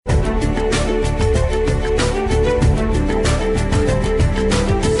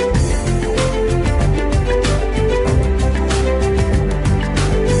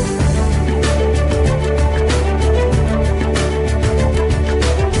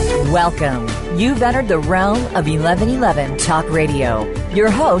Welcome. You've entered the realm of 1111 Talk Radio.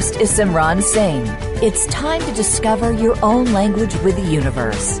 Your host is Simran Singh. It's time to discover your own language with the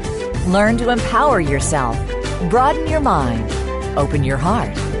universe. Learn to empower yourself, broaden your mind, open your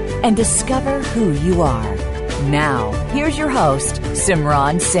heart, and discover who you are. Now, here's your host,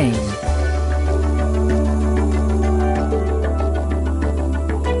 Simran Singh.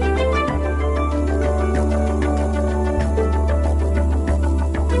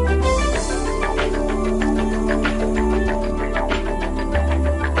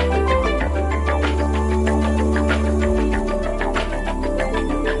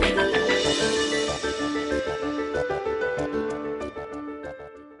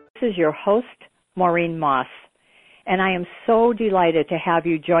 This is your host, Maureen Moss, and I am so delighted to have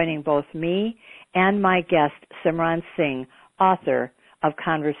you joining both me and my guest, Simran Singh, author of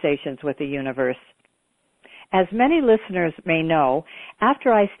Conversations with the Universe. As many listeners may know,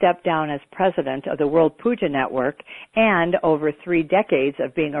 after I stepped down as president of the World Puja Network and over 3 decades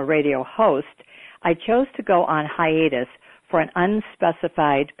of being a radio host, I chose to go on hiatus for an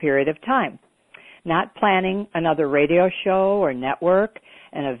unspecified period of time, not planning another radio show or network,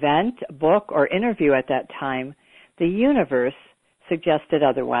 an event, a book, or interview at that time. The universe suggested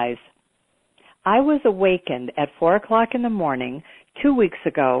otherwise. I was awakened at 4 o'clock in the morning 2 weeks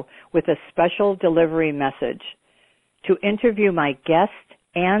ago with a special delivery message to interview my guest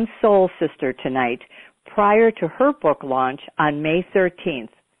and soul sister tonight prior to her book launch on May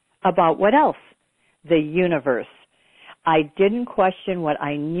 13th. About what else? The universe. I didn't question what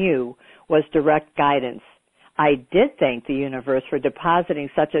I knew was direct guidance. I did thank the universe for depositing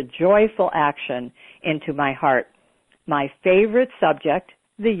such a joyful action into my heart. My favorite subject,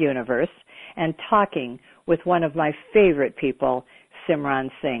 the universe, and talking with one of my favorite people,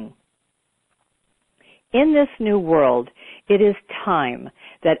 Simran Singh. In this new world, it is time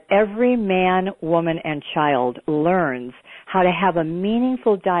that every man, woman, and child learns how to have a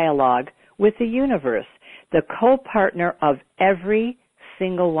meaningful dialogue with the universe, the co-partner of every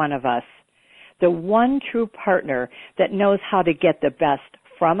single one of us. The one true partner that knows how to get the best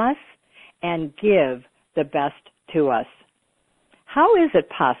from us and give the best to us. How is it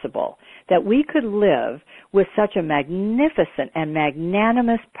possible that we could live with such a magnificent and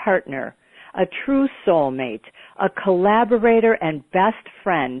magnanimous partner, a true soulmate, a collaborator and best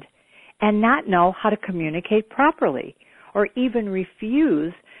friend, and not know how to communicate properly, or even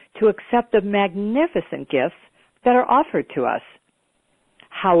refuse to accept the magnificent gifts that are offered to us?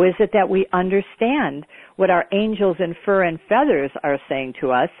 How is it that we understand what our angels in fur and feathers are saying to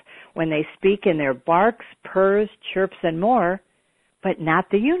us when they speak in their barks, purrs, chirps, and more, but not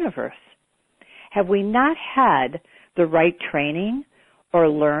the universe? Have we not had the right training or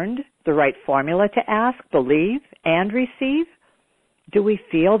learned the right formula to ask, believe, and receive? Do we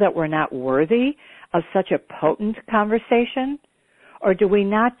feel that we're not worthy of such a potent conversation? Or do we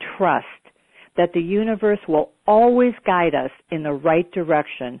not trust that the universe will always guide us in the right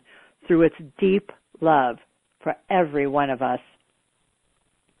direction through its deep love for every one of us?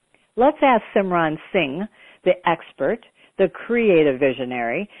 Let's ask Simran Singh, the expert, the creative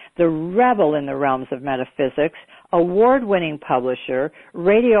visionary, the rebel in the realms of metaphysics, award-winning publisher,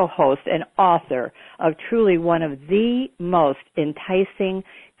 radio host, and author of truly one of the most enticing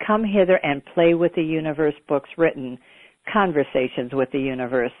Come Hither and Play with the Universe books written, Conversations with the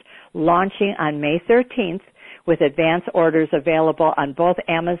Universe, launching on May 13th with advance orders available on both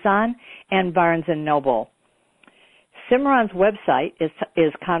Amazon and Barnes & Noble. Simran's website is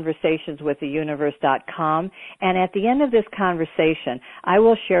conversationswiththeuniverse.com, and at the end of this conversation, I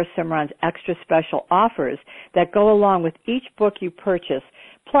will share Simran's extra special offers that go along with each book you purchase,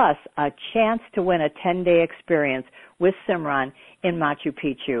 plus a chance to win a 10-day experience with Simran in Machu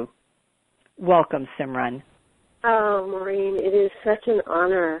Picchu. Welcome, Simran. Oh, Maureen, it is such an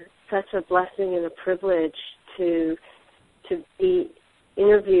honor, such a blessing and a privilege to be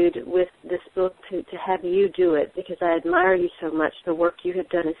interviewed with this book, to have you do it, because I admire you so much. The work you have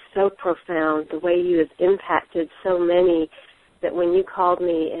done is so profound, the way you have impacted so many, that when you called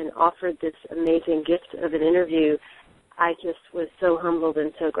me and offered this amazing gift of an interview, I just was so humbled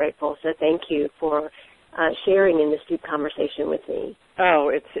and so grateful. So thank you for sharing in this deep conversation with me. Oh,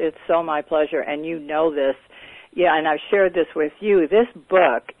 it's so my pleasure, and you know this. Yeah, and I've shared this with you. This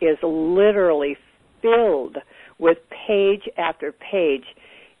book is literally filled with page after page,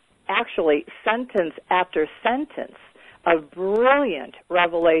 actually sentence after sentence of brilliant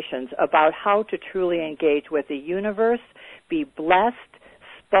revelations about how to truly engage with the universe, be blessed,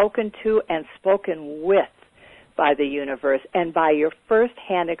 spoken to, and spoken with by the universe, and by your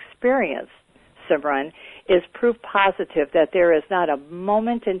first-hand experience, Simran, is proof positive that there is not a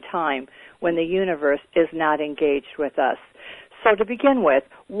moment in time when the universe is not engaged with us. So to begin with,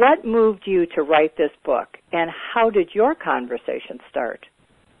 what moved you to write this book, and how did your conversation start?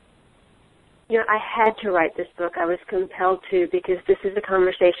 You know, I had to write this book. I was compelled to, because this is a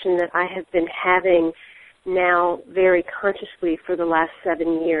conversation that I have been having now very consciously for the last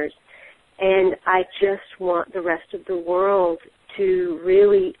 7 years. And I just want the rest of the world to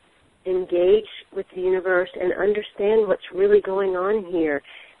really engage with the universe and understand what's really going on here.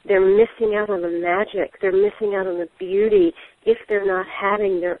 They're missing out on the magic. They're missing out on the beauty if they're not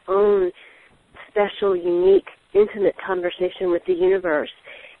having their own special, unique, intimate conversation with the universe.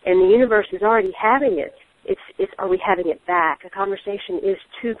 And the universe is already having it. It's are we having it back? A conversation is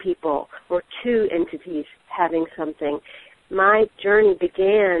two people or two entities having something. My journey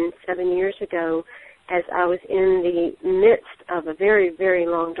began 7 years ago as I was in the midst of a very, very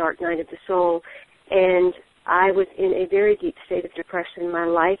long, dark night of the soul, and I was in a very deep state of depression. My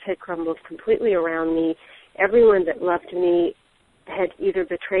life had crumbled completely around me. Everyone that loved me had either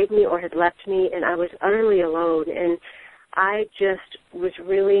betrayed me or had left me, and I was utterly alone. And I just was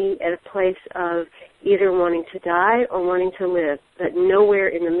really at a place of either wanting to die or wanting to live, but nowhere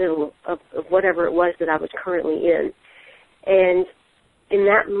in the middle of whatever it was that I was currently in. And in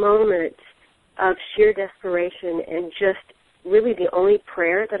that moment of sheer desperation and just really the only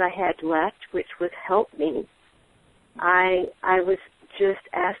prayer that I had left, which was help me, I was just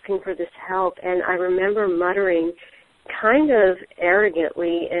asking for this help. And I remember muttering kind of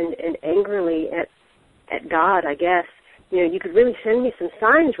arrogantly and angrily at God, I guess, you know, you could really send me some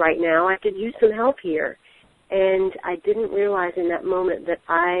signs right now. I could use some help here. And I didn't realize in that moment that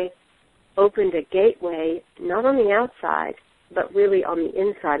I opened a gateway, not on the outside, but really on the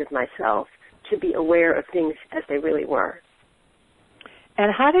inside of myself, to be aware of things as they really were.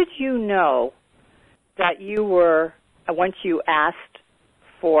 And how did you know that you were, once you asked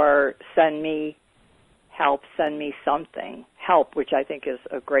for send me help, send me something, help, which I think is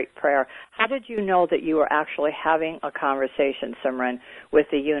a great prayer, how did you know that you were actually having a conversation, Simran, with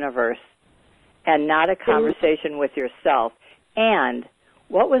the universe and not a conversation with yourself? And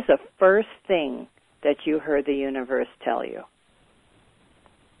what was the first thing that you heard the universe tell you?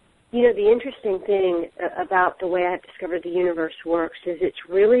 You know, the interesting thing about the way I've discovered the universe works is it's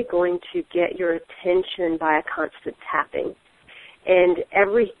really going to get your attention by a constant tapping. And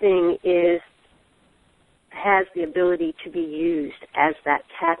everything has the ability to be used as that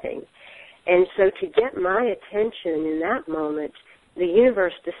tapping. And so to get my attention in that moment, the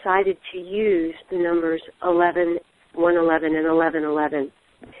universe decided to use the numbers 11, 111, and 1111.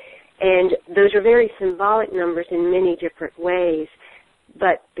 And those are very symbolic numbers in many different ways.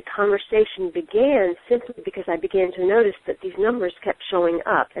 But the conversation began simply because I began to notice that these numbers kept showing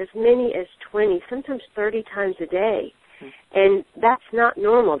up, as many as 20, sometimes 30 times a day. And that's not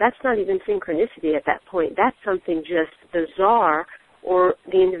normal. That's not even synchronicity at that point. That's something just bizarre, or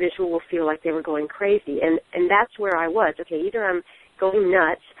the individual will feel like they were going crazy. And that's where I was. Okay, either I'm going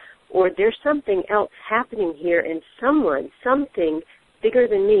nuts, or there's something else happening here, and something bigger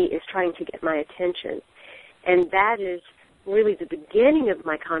than me is trying to get my attention. And that is really the beginning of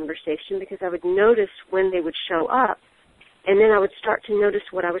my conversation, because I would notice when they would show up, and then I would start to notice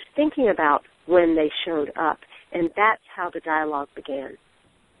what I was thinking about when they showed up. And that's how the dialogue began.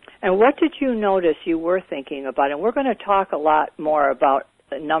 And what did you notice you were thinking about? And we're going to talk a lot more about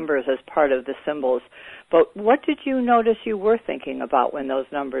numbers as part of the symbols. But what did you notice you were thinking about when those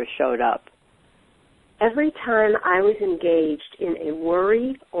numbers showed up? Every time I was engaged in a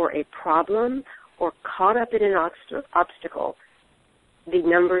worry or a problem or caught up in an obstacle, the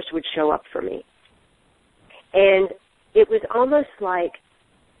numbers would show up for me. And it was almost like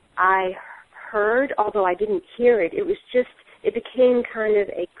I heard, although I didn't hear it, it became kind of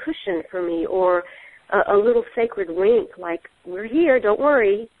a cushion for me, or a little sacred wink, like, we're here, don't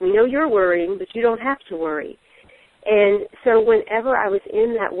worry, we know you're worrying, but you don't have to worry. And so whenever I was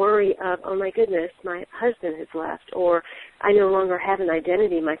in that worry of, oh my goodness, my husband has left, or I no longer have an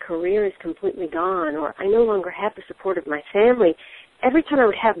identity, my career is completely gone, or I no longer have the support of my family, every time I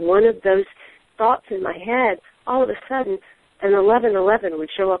would have one of those thoughts in my head, all of a sudden an 1111 would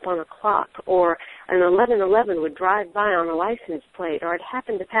show up on a clock, or an 1111 would drive by on a license plate, or I'd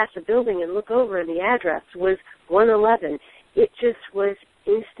happen to pass a building and look over and the address was 111. It just was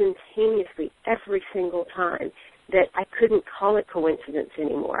instantaneously every single time that I couldn't call it coincidence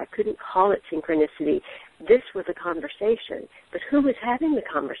anymore. I couldn't call it synchronicity. This was a conversation. But who was having the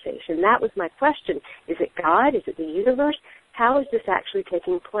conversation? That was my question. Is it God? Is it the universe? How is this actually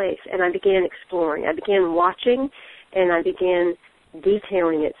taking place? And I began exploring. I began watching, and I began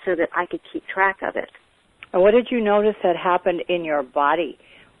detailing it so that I could keep track of it. And what did you notice that happened in your body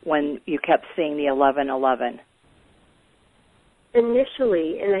when you kept seeing the 1111?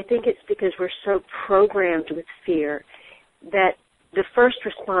 Initially, and I think it's because we're so programmed with fear, that the first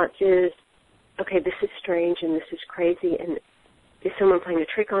response is, okay, this is strange and this is crazy, and is someone playing a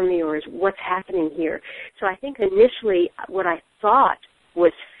trick on me, or is what's happening here? So I think initially what I thought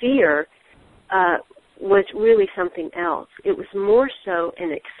was fear was really something else. It was more so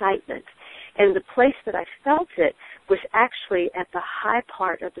an excitement. And the place that I felt it was actually at the high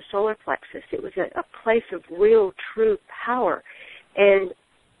part of the solar plexus. It was a place of real, true power. And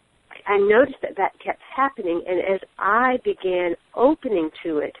I noticed that kept happening, and as I began opening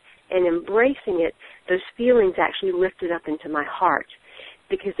to it and embracing it, those feelings actually lifted up into my heart,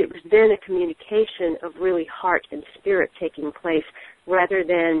 because it was then a communication of really heart and spirit taking place, rather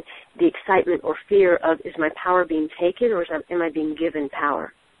than the excitement or fear of, is my power being taken, or am I being given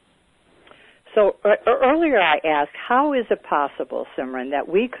power? So earlier I asked, how is it possible, Simran, that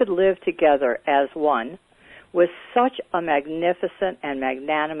we could live together as one with such a magnificent and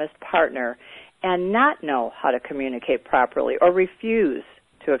magnanimous partner and not know how to communicate properly or refuse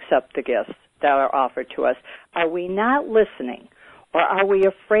to accept the gifts that are offered to us? Are we not listening, or are we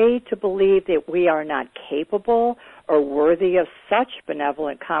afraid to believe that we are not capable or worthy of such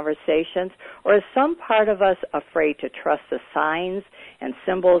benevolent conversations, or is some part of us afraid to trust the signs and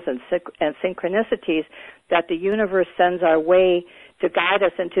symbols and synchronicities that the universe sends our way to guide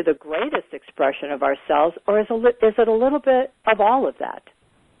us into the greatest expression of ourselves, or is it a little bit of all of that?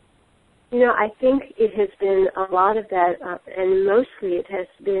 You know, I think it has been a lot of that, and mostly it has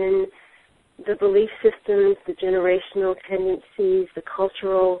been the belief systems, the generational tendencies, the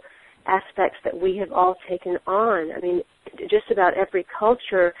cultural aspects that we have all taken on. I mean, just about every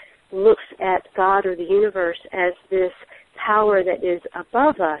culture looks at God or the universe as this power that is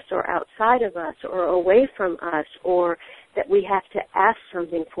above us or outside of us or away from us, or that we have to ask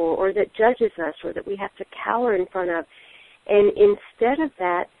something for, or that judges us, or that we have to cower in front of. And instead of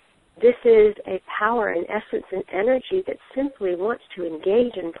that, this is a power and essence and energy that simply wants to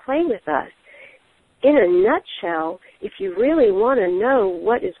engage and play with us. In a nutshell, if you really want to know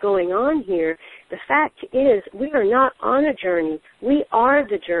what is going on here, the fact is we are not on a journey. We are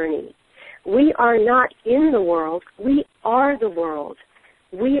the journey. We are not in the world. We are the world.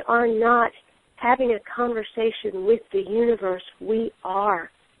 We are not having a conversation with the universe. We are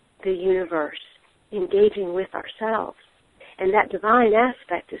the universe, engaging with ourselves. And that divine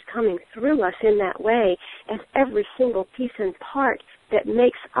aspect is coming through us in that way as every single piece and part that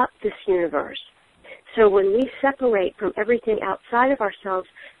makes up this universe. So when we separate from everything outside of ourselves,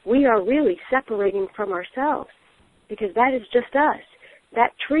 we are really separating from ourselves, because that is just us. That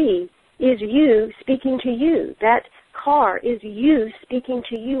tree is you speaking to you. That car is you speaking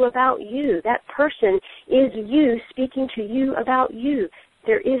to you about you. That person is you speaking to you about you.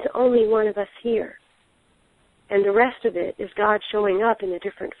 There is only one of us here. And the rest of it is God showing up in a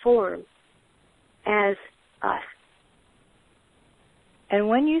different form as us. And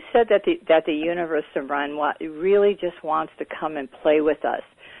when you said that the universe, Simran, really just wants to come and play with us,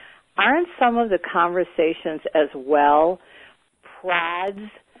 aren't some of the conversations as well prods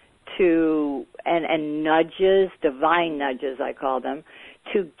to and nudges, divine nudges I call them,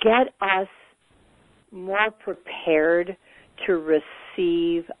 to get us more prepared to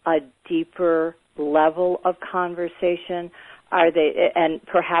receive a deeper level of conversation? Are they, and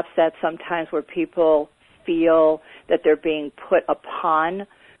perhaps that's sometimes where people feel that they're being put upon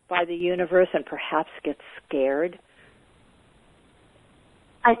by the universe and perhaps get scared?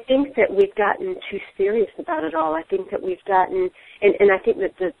 I think that we've gotten too serious about it all. I think that we've gotten, and I think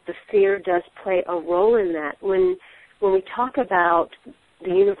that the fear does play a role in that. When we talk about the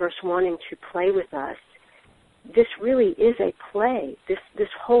universe wanting to play with us, this really is a play. This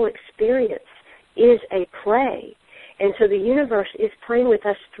whole experience is a play. And so the universe is playing with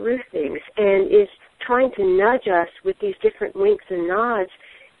us through things and is trying to nudge us with these different winks and nods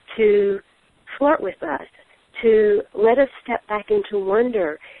to flirt with us, to let us step back into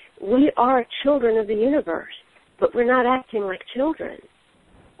wonder. We are children of the universe, but we're not acting like children.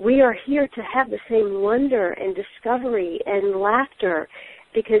 We are here to have the same wonder and discovery and laughter,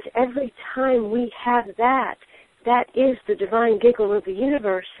 because every time we have that, that is the divine giggle of the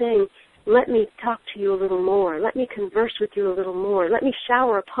universe saying, let me talk to you a little more. Let me converse with you a little more. Let me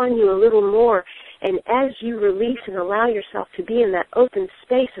shower upon you a little more. And as you release and allow yourself to be in that open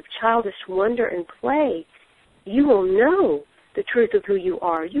space of childish wonder and play, you will know the truth of who you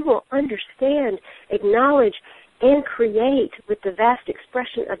are. You will understand, acknowledge, and create with the vast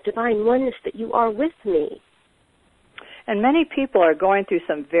expression of divine oneness that you are with me. And many people are going through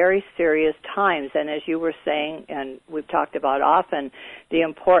some very serious times, and as you were saying, and we've talked about often, the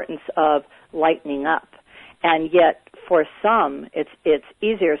importance of lightening up. And yet, for some, it's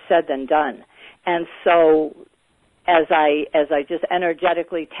easier said than done. And so, as I just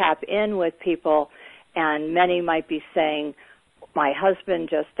energetically tap in with people, and many might be saying, my husband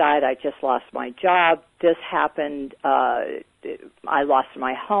just died, I just lost my job, this happened, I lost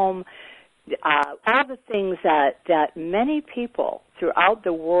my home, all the things that many people throughout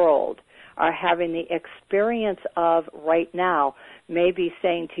the world are having the experience of right now may be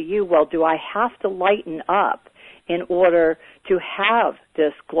saying to you, well, do I have to lighten up in order to have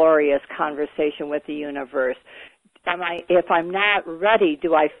this glorious conversation with the universe? If I'm not ready,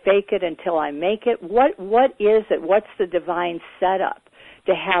 do I fake it until I make it? What is it? What's the divine setup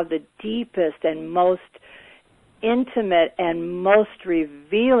to have the deepest and most intimate and most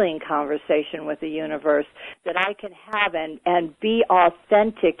revealing conversation with the universe that I can have and be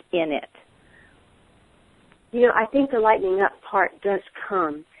authentic in it? You know, I think the lightening up part does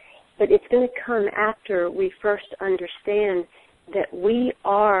come, but it's going to come after we first understand that we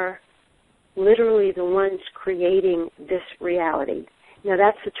are literally the ones creating this reality. Now,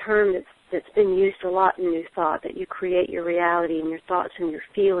 that's a term that's been used a lot in New Thought, that you create your reality and your thoughts and your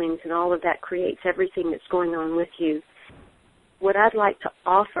feelings, and all of that creates everything that's going on with you. What I'd like to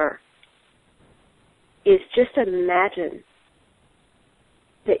offer is just imagine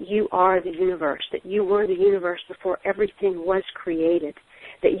that you are the universe, that you were the universe before everything was created,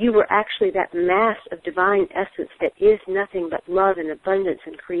 that you were actually that mass of divine essence that is nothing but love and abundance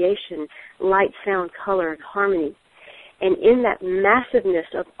and creation, light, sound, color, and harmony. And in that massiveness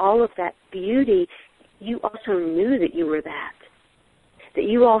of all of that beauty, you also knew that you were that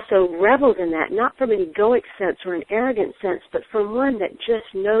you also reveled in that, not from an egoic sense or an arrogant sense, but from one that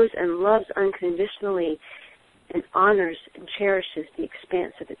just knows and loves unconditionally and honors and cherishes the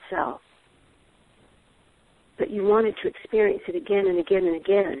expanse of itself. But you wanted to experience it again and again and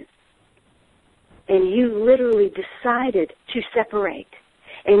again. And you literally decided to separate.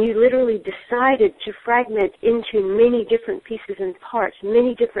 And you literally decided to fragment into many different pieces and parts,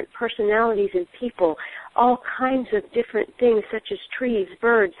 many different personalities and people, all kinds of different things such as trees,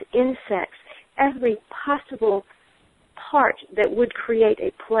 birds, insects, every possible part that would create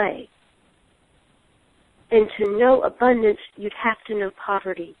a play. And to know abundance, you'd have to know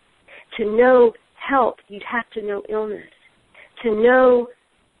poverty. To know health, you'd have to know illness. To know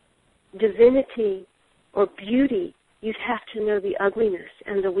divinity or beauty, you'd have to know the ugliness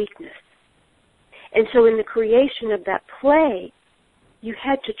and the weakness. And so in the creation of that play, you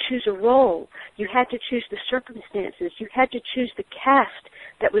had to choose a role. You had to choose the circumstances. You had to choose the cast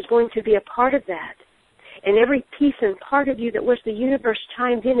that was going to be a part of that. And every piece and part of you that was the universe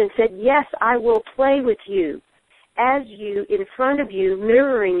chimed in and said, yes, I will play with you, as you, in front of you,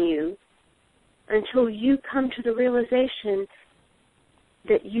 mirroring you, until you come to the realization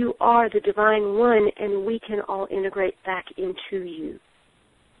that you are the divine one and we can all integrate back into you.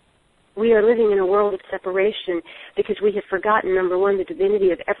 We are living in a world of separation because we have forgotten, number one, the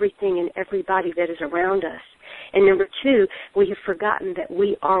divinity of everything and everybody that is around us. And number two, we have forgotten that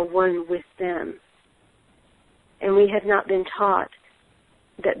we are one with them. And we have not been taught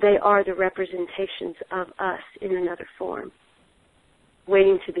that they are the representations of us in another form,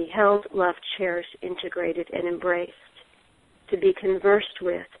 waiting to be held, loved, cherished, integrated, and embraced, to be conversed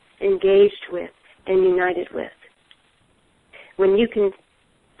with, engaged with, and united with. When you can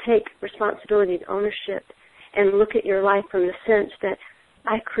take responsibility and ownership and look at your life from the sense that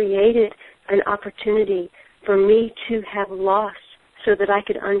I created an opportunity for me to have loss so that I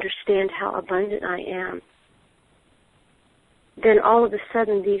could understand how abundant I am, then all of a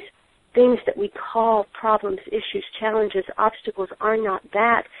sudden these things that we call problems, issues, challenges, obstacles are not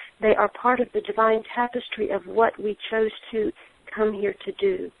that. They are part of the divine tapestry of what we chose to come here to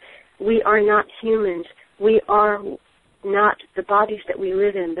do. We are not humans. We are not the bodies that we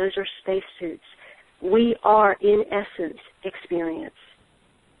live in. Those are spacesuits. We are, in essence, experience.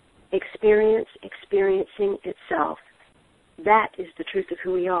 Experience, experiencing itself. That is the truth of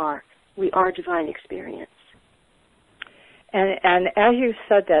who we are. We are divine experience. And as you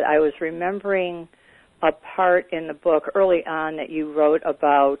said that, I was remembering a part in the book early on that you wrote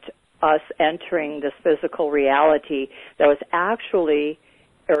about us entering this physical reality that was actually,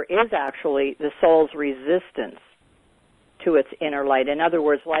 or is actually, the soul's resistance to its inner light. In other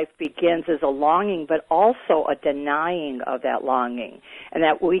words, life begins as a longing, but also a denying of that longing, and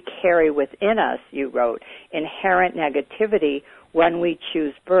that we carry within us, you wrote, inherent negativity when we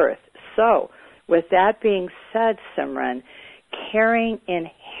choose birth. So, with that being said, Simran, carrying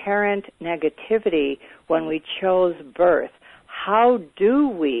inherent negativity when we chose birth, how do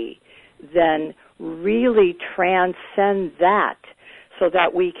we then really transcend that so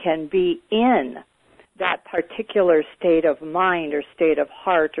that we can be in that particular state of mind or state of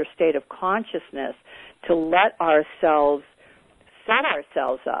heart or state of consciousness to let ourselves set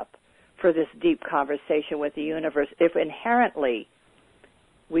ourselves up for this deep conversation with the universe if inherently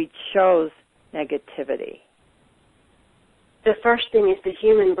we chose negativity? The first thing is the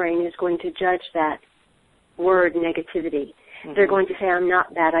human brain is going to judge that word negativity. Mm-hmm. They're going to say, I'm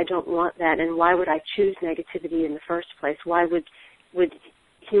not that, I don't want that, and why would I choose negativity in the first place? Why would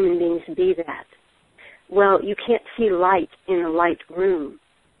human beings be that? Well, you can't see light in a light room,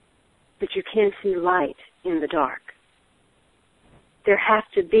 but you can see light in the dark. There have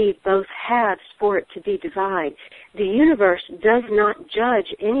to be both halves for it to be divine. The universe does not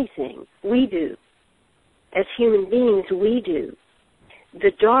judge anything. We do. As human beings, we do.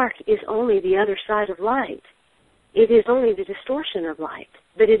 The dark is only the other side of light. It is only the distortion of light,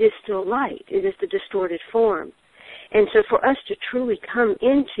 but it is still light. It is the distorted form. And so for us to truly come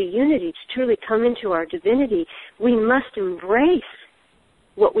into unity, to truly come into our divinity, we must embrace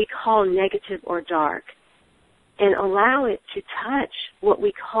what we call negative or dark and allow it to touch what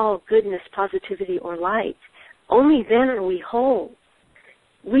we call goodness, positivity, or light. Only then are we whole.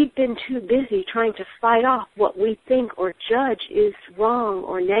 We've been too busy trying to fight off what we think or judge is wrong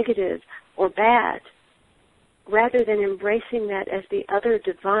or negative or bad, rather than embracing that as the other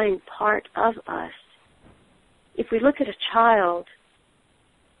divine part of us. If we look at a child,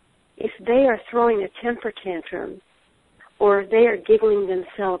 if they are throwing a temper tantrum or they are giggling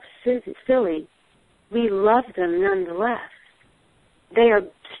themselves silly, we love them nonetheless. They are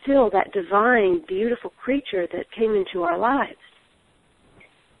still that divine, beautiful creature that came into our lives.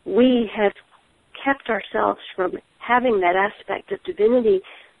 We have kept ourselves from having that aspect of divinity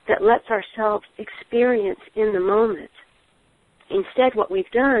that lets ourselves experience in the moment. Instead, what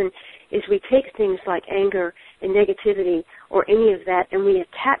we've done is we take things like anger and negativity or any of that and we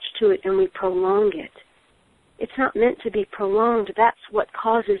attach to it and we prolong it. It's not meant to be prolonged. That's what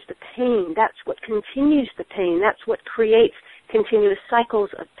causes the pain. That's what continues the pain. That's what creates continuous cycles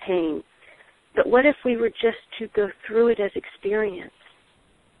of pain. But what if we were just to go through it as experience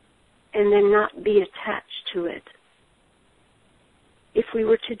and then not be attached to it? If we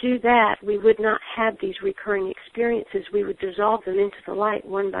were to do that, we would not have these recurring experiences. We would dissolve them into the light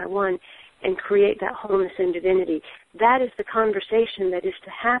one by one and create that wholeness and divinity. That is the conversation that is to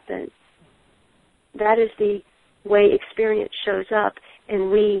happen. That is the way experience shows up, and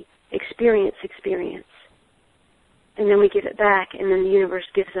we experience. And then we give it back, and then the universe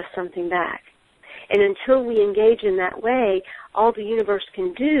gives us something back. And until we engage in that way, all the universe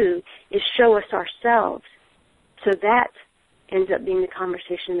can do is show us ourselves. So that ends up being the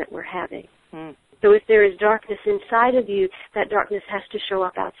conversation that we're having. So if there is darkness inside of you, that darkness has to show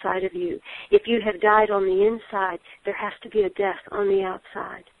up outside of you. If you have died on the inside, there has to be a death on the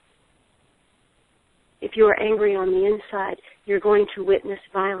outside. If you are angry on the inside, you're going to witness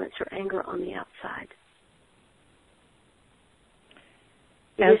violence or anger on the outside.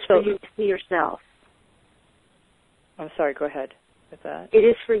 It is for you to see yourself. I'm sorry, go ahead with that. It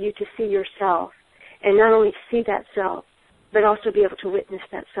is for you to see yourself, and not only see that self, but also be able to witness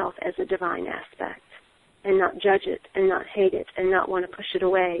that self as a divine aspect and not judge it and not hate it and not want to push it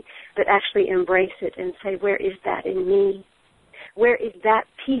away, but actually embrace it and say, where is that in me? Where is that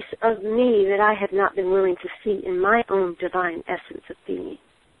piece of me that I have not been willing to see in my own divine essence of being?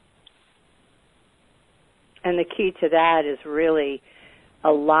 And the key to that is really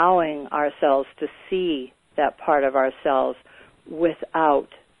allowing ourselves to see that part of ourselves without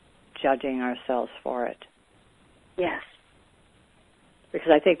judging ourselves for it. Yes. Because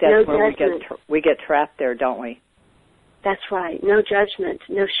I think that's where we get trapped there, don't we? That's right. No judgment,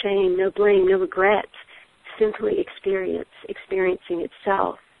 no shame, no blame, no regret. Simply experiencing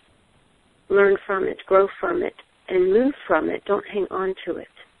itself. Learn from it, grow from it, and move from it. Don't hang on to it.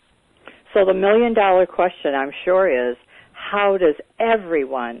 So the million-dollar question, I'm sure, is how does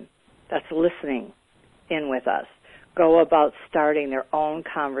everyone that's listening in with us go about starting their own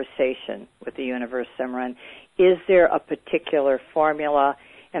conversation with the universe, Simran? Is there a particular formula?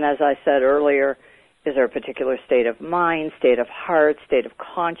 And as I said earlier, is there a particular state of mind, state of heart, state of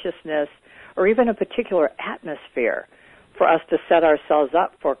consciousness, or even a particular atmosphere for us to set ourselves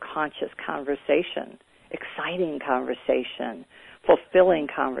up for conscious conversation, exciting conversation, fulfilling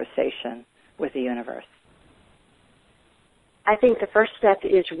conversation with the universe? I think the first step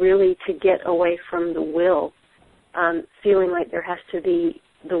is really to get away from the will, feeling like there has to be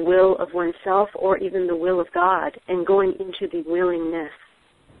the will of oneself or even the will of God, and going into the willingness.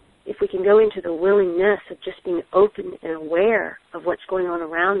 if we can go into the willingness of just being open and aware of what's going on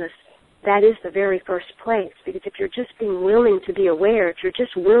around us, that is the very first place. Because if you're just being willing to be aware, if you're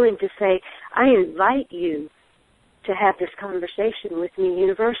just willing to say, I invite you to have this conversation with me,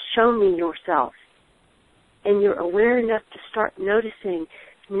 universe, show me yourself. And you're aware enough to start noticing.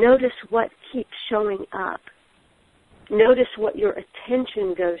 Notice what keeps showing up. Notice what your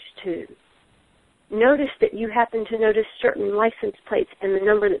attention goes to. Notice that you happen to notice certain license plates and the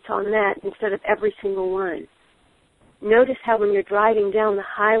number that's on that instead of every single one. Notice how when you're driving down the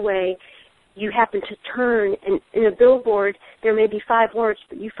highway, you happen to turn, and in a billboard, there may be 5 words,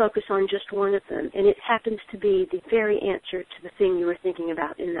 but you focus on just one of them, and it happens to be the very answer to the thing you were thinking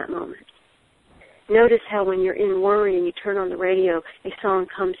about in that moment. Notice how when you're in worry and you turn on the radio, a song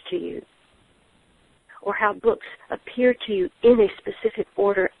comes to you. Or how books appear to you in a specific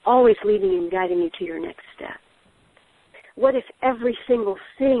order, always leading and guiding you to your next step. What if every single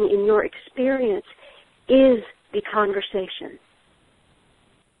thing in your experience is the conversation?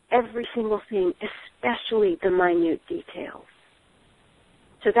 Every single thing, especially the minute details.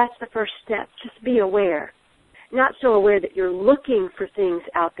 So that's the first step. Just be aware. Not so aware that you're looking for things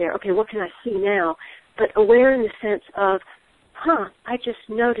out there. Okay, what can I see now? But aware in the sense of, I just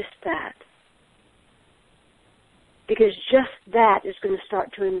noticed that. Because just that is going to start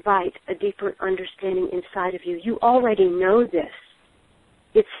to invite a deeper understanding inside of you. You already know this.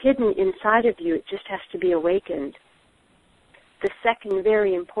 It's hidden inside of you. It just has to be awakened. The second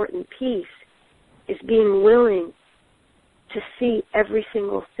very important piece is being willing to see every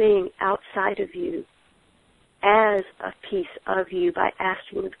single thing outside of you as a piece of you by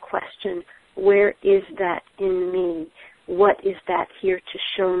asking the question, where is that in me? What is that here to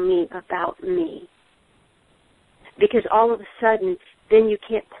show me about me? Because all of a sudden, then you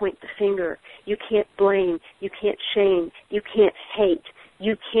can't point the finger. You can't blame. You can't shame. You can't hate.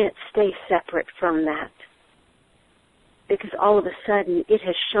 You can't stay separate from that. Because all of a sudden, it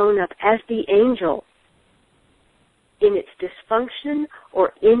has shown up as the angel in its dysfunction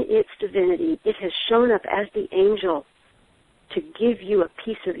or in its divinity. It has shown up as the angel to give you a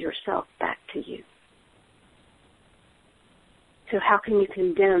piece of yourself back to you. So how can you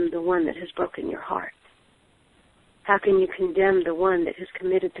condemn the one that has broken your heart? How can you condemn the one that has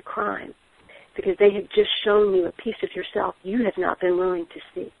committed the crime? Because they have just shown you a piece of yourself you have not been willing to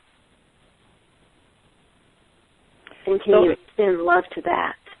see. And can you extend love to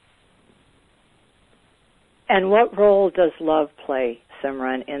that? And what role does love play,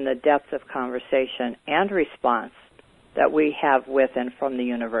 Simran, in the depth of conversation and response that we have with and from the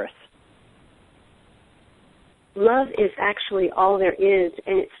universe? Love is actually all there is,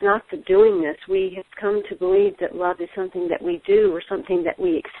 and it's not the doingness. We have come to believe that love is something that we do or something that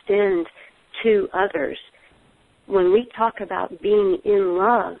we extend to others. When we talk about being in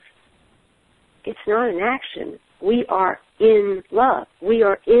love, it's not an action. We are in love. We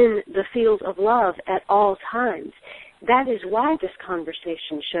are in the field of love at all times. That is why this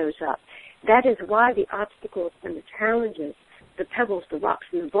conversation shows up. That is why the obstacles and the challenges, the pebbles, the rocks,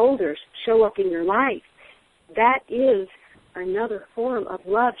 and the boulders show up in your life. That is another form of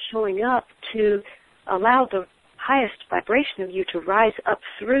love showing up to allow the highest vibration of you to rise up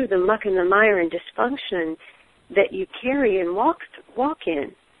through the muck and the mire and dysfunction that you carry and walk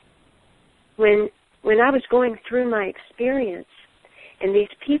in. When I was going through my experience and these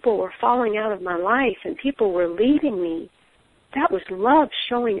people were falling out of my life and people were leaving me, that was love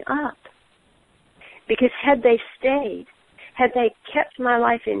showing up. Because had they stayed, had they kept my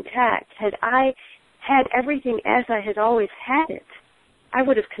life intact, had I had everything as I had always had it, I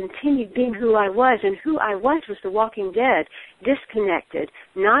would have continued being who I was, and who I was the walking dead, disconnected,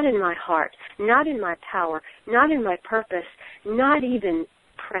 not in my heart, not in my power, not in my purpose, not even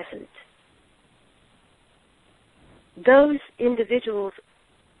present. Those individuals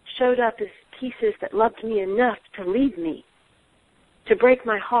showed up as pieces that loved me enough to leave me, to break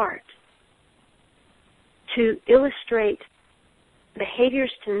my heart, to illustrate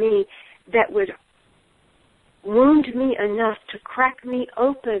behaviors to me that would wound me enough to crack me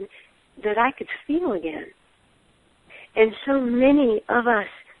open that I could feel again. And so many of us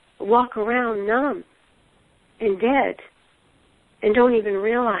walk around numb and dead and don't even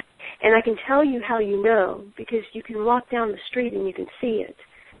realize. And I can tell you how you know, because you can walk down the street and you can see it.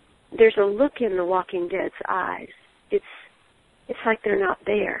 There's a look in the Walking Dead's eyes. It's like they're not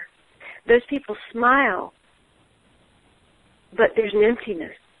there. Those people smile, but there's an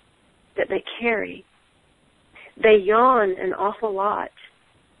emptiness that they carry. They yawn an awful lot,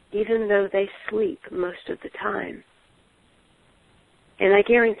 even though they sleep most of the time. And I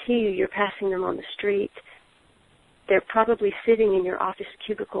guarantee you're passing them on the street, They're probably sitting in your office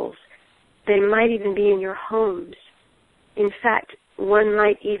cubicles. They might even be in your homes. In fact, one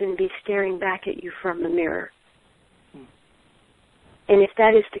might even be staring back at you from the mirror. And if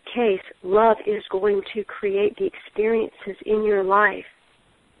that is the case, love is going to create the experiences in your life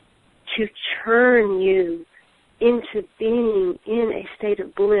to churn you into being in a state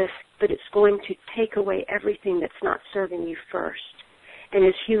of bliss, but it's going to take away everything that's not serving you first. And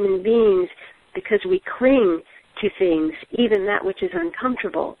as human beings, because we cling to things, even that which is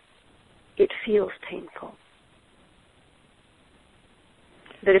uncomfortable, it feels painful.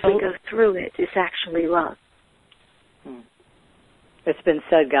 But if we go through it, it's actually love. It's been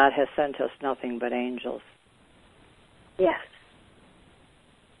said God has sent us nothing but angels. Yes.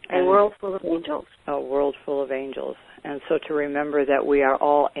 A world full of angels. A world full of angels. And so to remember that we are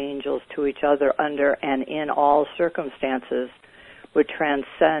all angels to each other under and in all circumstances would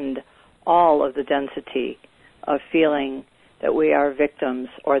transcend all of the density of feeling that we are victims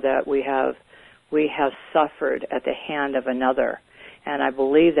or that we have suffered at the hand of another. And I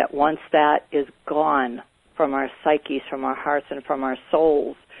believe that once that is gone from our psyches, from our hearts, and from our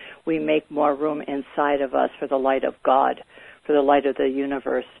souls, we make more room inside of us for the light of God, for the light of the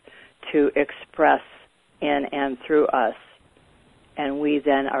universe to express in and through us. And we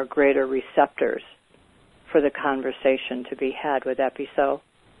then are greater receptors for the conversation to be had. Would that be so?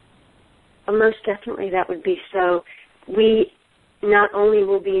 Most definitely that would be so. We not only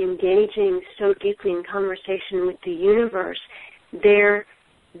will be engaging so deeply in conversation with the universe, there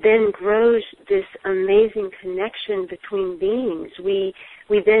then grows this amazing connection between beings. We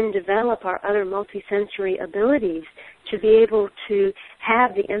then develop our other multisensory abilities to be able to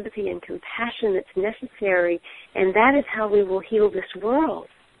have the empathy and compassion that's necessary, and that is how we will heal this world.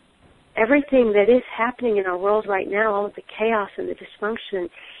 Everything that is happening in our world right now, all of the chaos and the dysfunction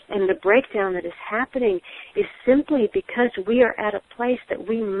and the breakdown that is happening, is simply because we are at a place that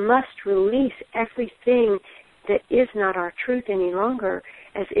we must release everything that is not our truth any longer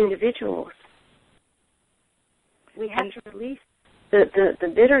as individuals. We have to release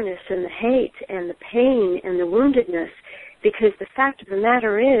the bitterness and the hate and the pain and the woundedness, because the fact of the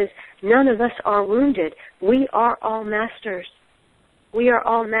matter is none of us are wounded. We are all masters. We are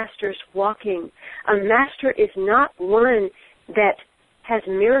all masters walking. A master is not one that has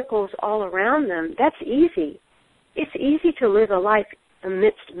miracles all around them. That's easy. It's easy to live a life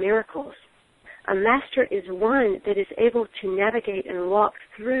amidst miracles. A master is one that is able to navigate and walk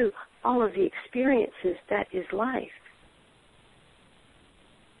through all of the experiences that is life.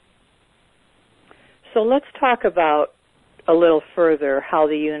 So let's talk about a little further how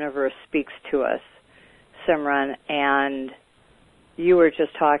the universe speaks to us, Simran. And you were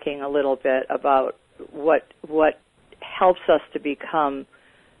just talking a little bit about what helps us to become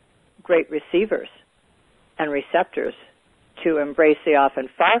great receivers and receptors to embrace the often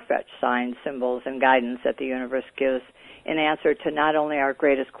far-fetched signs, symbols, and guidance that the universe gives in answer to not only our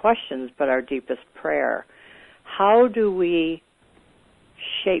greatest questions, but our deepest prayer. How do we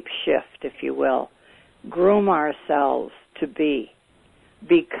shape-shift, if you will, groom ourselves to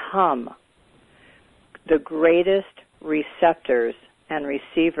become the greatest receptors and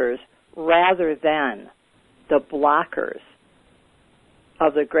receivers rather than the blockers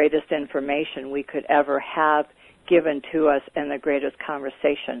of the greatest information we could ever have given to us and the greatest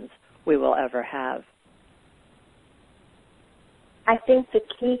conversations we will ever have? I think the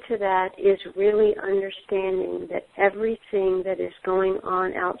key to that is really understanding that everything that is going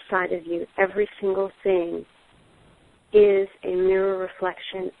on outside of you, every single thing, is a mirror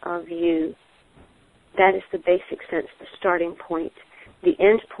reflection of you. That is the basic sense, the starting point. The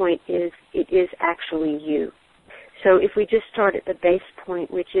end point is it is actually you. So if we just start at the base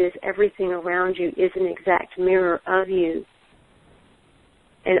point, which is everything around you is an exact mirror of you,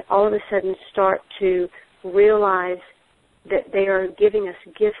 and all of a sudden start to realize that they are giving us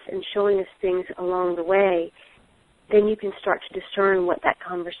gifts and showing us things along the way, then you can start to discern what that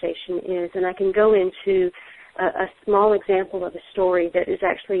conversation is. And I can go into a small example of a story that is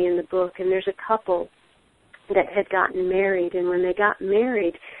actually in the book, and there's a couple that had gotten married, and when they got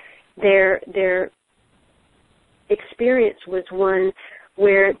married, their experience was one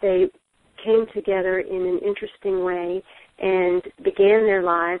where they came together in an interesting way and began their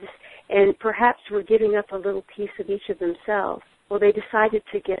lives, and perhaps were giving up a little piece of each of themselves. Well, they decided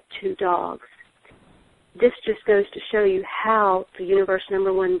to get 2 dogs. This just goes to show you how the universe,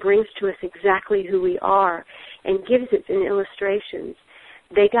 number one, brings to us exactly who we are and gives it in illustrations.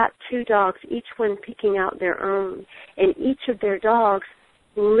 They got 2 dogs, each one picking out their own, and each of their dogs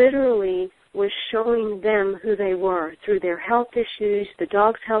literally was showing them who they were through their health issues, the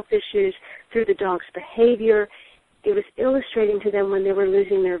dog's health issues, through the dog's behavior. It was illustrating to them when they were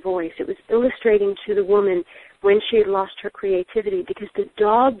losing their voice. It was illustrating to the woman when she had lost her creativity because the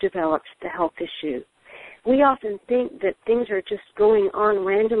dog developed the health issue. We often think that things are just going on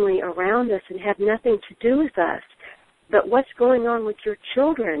randomly around us and have nothing to do with us. But what's going on with your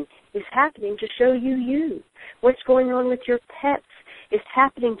children is happening to show you you. What's going on with your pets is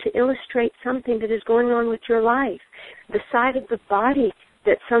happening to illustrate something that is going on with your life. The side of the body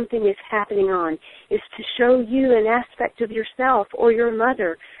that something is happening on is to show you an aspect of yourself or your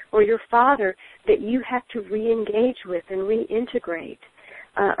mother or your father that you have to re-engage with and reintegrate.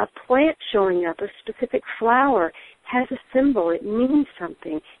 A plant showing up, a specific flower, has a symbol. It means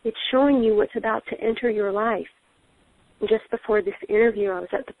something. It's showing you what's about to enter your life. Just before this interview, I was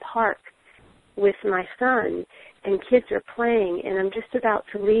at the park with my son, and kids are playing, and I'm just about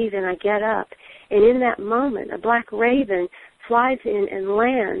to leave, and I get up. And in that moment, a black raven flies in and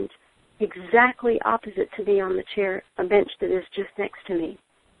lands exactly opposite to me on the chair, a bench that is just next to me.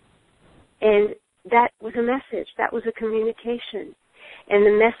 And that was a message. That was a communication. And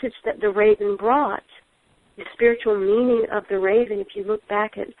the message that the raven brought, the spiritual meaning of the raven, if you look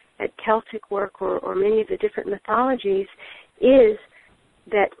back at Celtic work or many of the different mythologies, is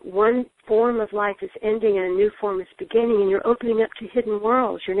that one form of life is ending and a new form is beginning, and you're opening up to hidden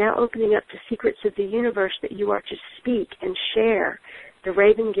worlds. You're now opening up to secrets of the universe that you are to speak and share. The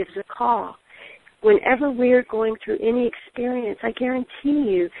raven gives a call. Whenever we're going through any experience, I guarantee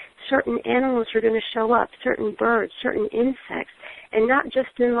you certain animals are going to show up, certain birds, certain insects, and not just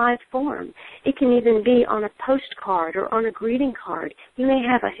in live form. It can even be on a postcard or on a greeting card. You may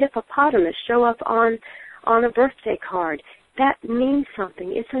have a hippopotamus show up on a birthday card. That means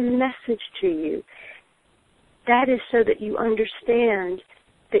something. It's a message to you. That is so that you understand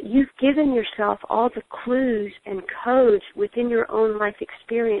that you've given yourself all the clues and codes within your own life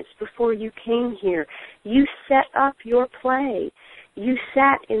experience before you came here. You set up your play. You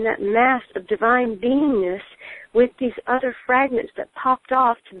sat in that mass of divine beingness with these other fragments that popped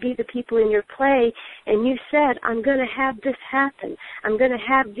off to be the people in your play, and you said, I'm going to have this happen. I'm going to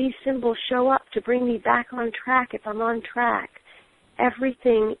have these symbols show up to bring me back on track if I'm on track.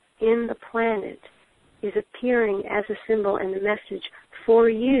 Everything in the planet is appearing as a symbol and a message for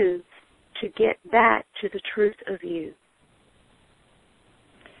you to get back to the truth of you.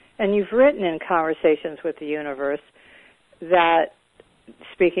 And you've written in Conversations with the Universe that,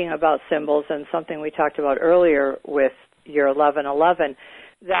 speaking about symbols and something we talked about earlier with your 1111,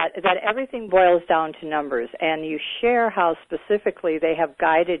 that everything boils down to numbers. And you share how specifically they have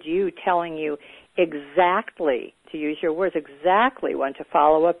guided you, telling you exactly, to use your words, exactly when to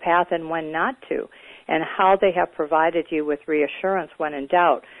follow a path and when not to, and how they have provided you with reassurance when in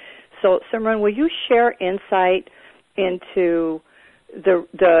doubt. So, Simran, will you share insight into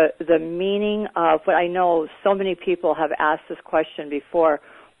the meaning of what I know so many people have asked this question before?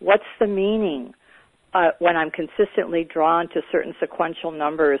 What's the meaning when I'm consistently drawn to certain sequential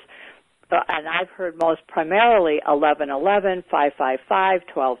numbers? And I've heard most primarily 1111, 555,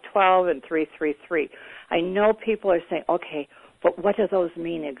 1212, and 333. I know people are saying, okay, but what do those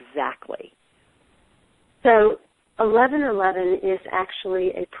mean exactly? So 1111 is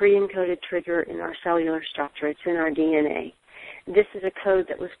actually a pre-encoded trigger in our cellular structure. It's in our DNA. This is a code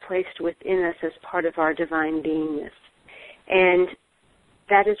that was placed within us as part of our divine beingness. And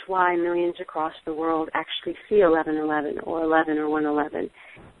that is why millions across the world actually see 1111 or 11 or 111.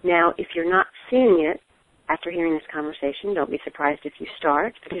 Now, if you're not seeing it, after hearing this conversation, don't be surprised if you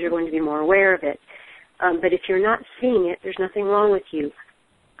start, because you're going to be more aware of it. But if you're not seeing it, there's nothing wrong with you.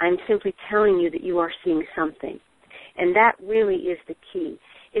 I'm simply telling you that you are seeing something. And that really is the key.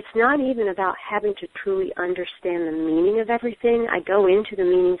 It's not even about having to truly understand the meaning of everything. I go into the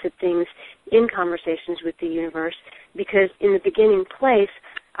meanings of things in Conversations with the Universe because in the beginning place,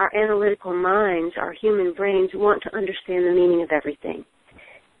 our analytical minds, our human brains, want to understand the meaning of everything.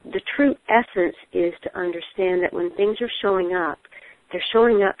 The true essence is to understand that when things are showing up, they're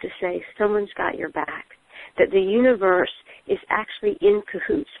showing up to say, someone's got your back, that the universe is actually in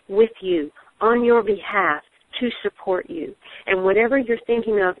cahoots with you, on your behalf, to support you. And whatever you're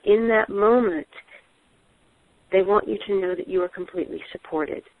thinking of in that moment, they want you to know that you are completely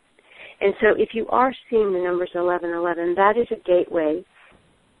supported. And so if you are seeing the numbers 1111, that is a gateway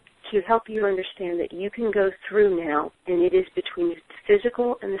to help you understand that you can go through now, and it is between the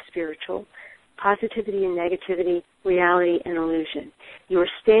physical and the spiritual, positivity and negativity, reality and illusion. You are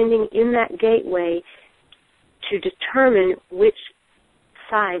standing in that gateway to determine which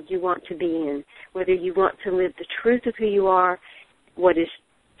side you want to be in, whether you want to live the truth of who you are, what is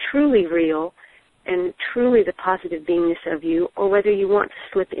truly real, and truly the positive beingness of you, or whether you want to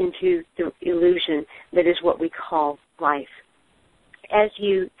slip into the illusion that is what we call life. As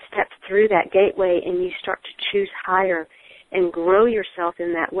you step through that gateway and you start to choose higher and grow yourself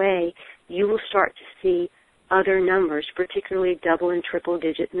in that way, you will start to see other numbers, particularly double and triple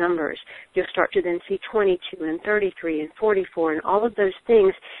digit numbers. You'll start to then see 22 and 33 and 44 and all of those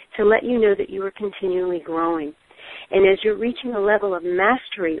things to let you know that you are continually growing. And as you're reaching a level of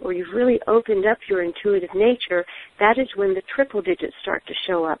mastery, or you've really opened up your intuitive nature, that is when the triple digits start to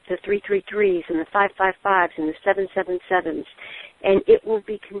show up, the 333s and the 555s and the 777s. And it will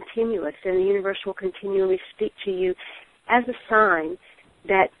be continuous, and the universe will continually speak to you as a sign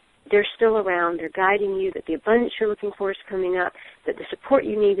that they're still around, they're guiding you, that the abundance you're looking for is coming up, that the support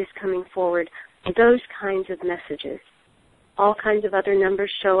you need is coming forward, those kinds of messages. All kinds of other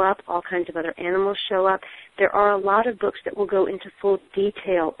numbers show up, all kinds of other animals show up. There are a lot of books that will go into full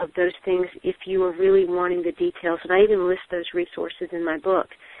detail of those things if you are really wanting the details, and I even list those resources in my book.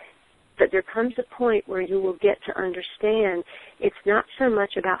 But there comes a point where you will get to understand it's not so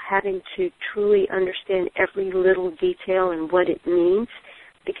much about having to truly understand every little detail and what it means,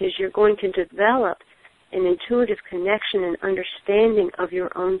 because you're going to develop an intuitive connection and understanding of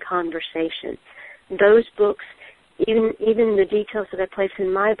your own conversation. Those books, even the details that I place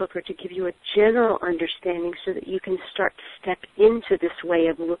in my book, are to give you a general understanding so that you can start to step into this way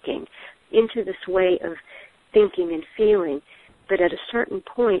of looking, into this way of thinking and feeling. But at a certain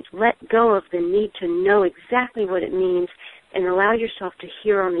point, let go of the need to know exactly what it means and allow yourself to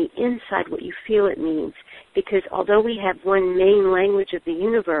hear on the inside what you feel it means. Because although we have one main language of the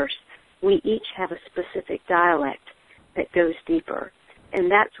universe, we each have a specific dialect that goes deeper. And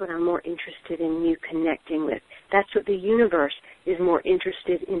that's what I'm more interested in you connecting with. That's what the universe is more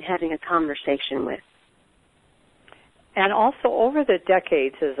interested in having a conversation with. And also over the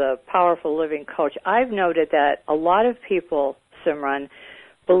decades as a powerful living coach, I've noted that a lot of people, Simran,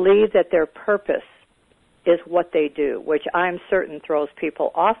 believe that their purpose is what they do, which I'm certain throws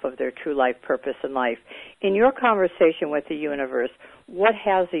people off of their true life purpose in life. In your conversation with the universe, what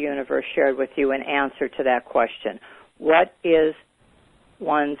has the universe shared with you in answer to that question? What is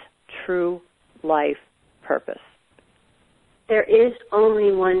one's true life purpose? There is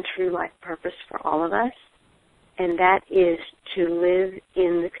only one true life purpose for all of us, and that is to live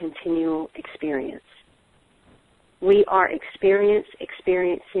in the continual experience. We are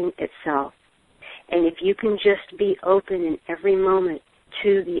experiencing itself. And if you can just be open in every moment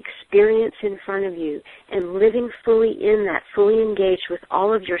to the experience in front of you and living fully in that, fully engaged with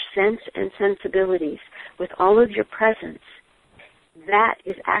all of your sense and sensibilities, with all of your presence, that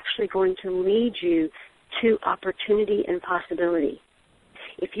is actually going to lead you to opportunity and possibility.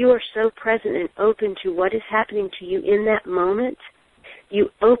 If you are so present and open to what is happening to you in that moment, you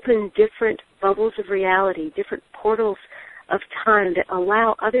open different bubbles of reality, different portals of time that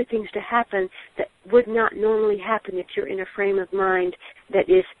allow other things to happen that would not normally happen if you're in a frame of mind that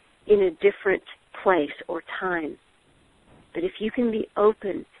is in a different place or time. But if you can be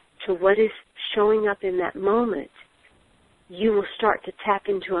open to what is showing up in that moment, you will start to tap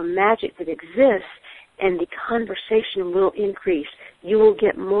into a magic that exists, and the conversation will increase. You will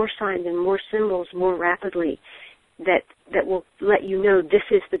get more signs and more symbols more rapidly that will let you know this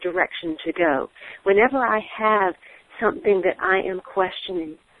is the direction to go. Whenever I have something that I am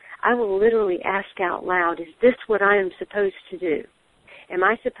questioning, I will literally ask out loud, is this what I am supposed to do? Am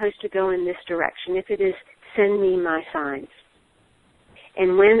I supposed to go in this direction? If it is, send me my signs.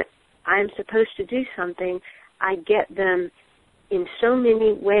 And when I'm supposed to do something, I get them in so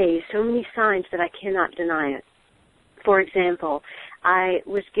many ways, so many signs that I cannot deny it. For example, I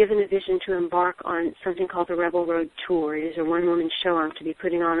was given a vision to embark on something called the Rebel Road Tour. It is a one-woman show I'm to be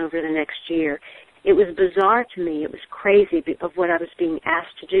putting on over the next year. It was bizarre to me. It was crazy of what I was being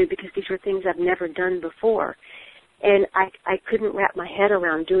asked to do because these were things I've never done before. And I couldn't wrap my head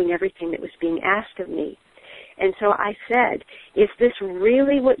around doing everything that was being asked of me. And so I said, is this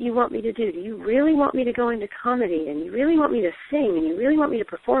really what you want me to do? Do you really want me to go into comedy? And you really want me to sing? And you really want me to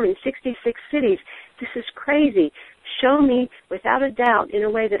perform in 66 cities? This is crazy. Show me without a doubt in a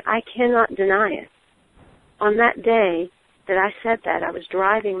way that I cannot deny it. On that day that I said that, I was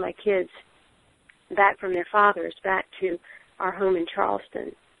driving my kids back from their father's back to our home in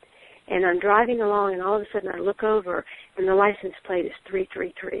Charleston. And I'm driving along, and all of a sudden I look over, and the license plate is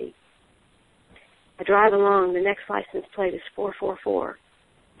 333. I drive along, the next license plate is 444.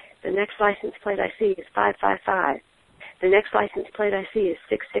 The next license plate I see is 555. The next license plate I see is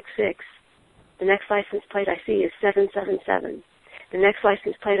 666. The next license plate I see is 777. The next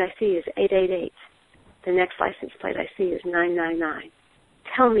license plate I see is 888. The next license plate I see is 999.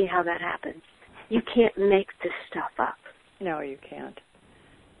 Tell me how that happens. You can't make this stuff up. No, you can't.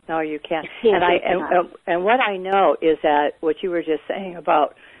 No, you can't. And what I know is that what you were just saying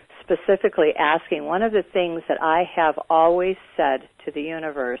about specifically asking, one of the things that I have always said to the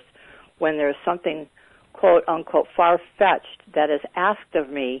universe when there's something, quote, unquote, far-fetched that is asked of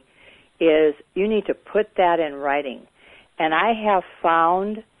me is you need to put that in writing. And I have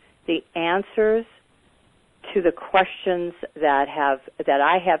found the answers to the questions that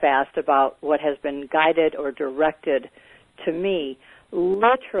I have asked about what has been guided or directed to me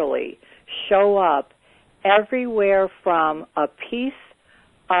literally show up everywhere from a piece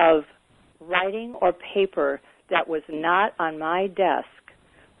of writing or paper that was not on my desk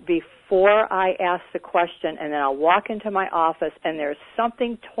before I asked the question, and then I'll walk into my office and there's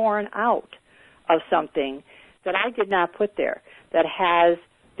something torn out of something that I did not put there that has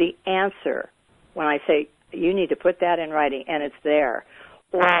the answer when I say you need to put that in writing, and it's there.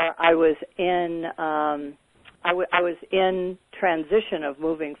 Or I was in transition of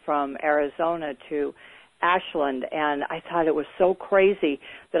moving from Arizona to Ashland, and I thought it was so crazy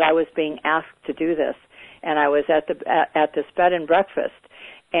that I was being asked to do this. And I was at this bed and breakfast,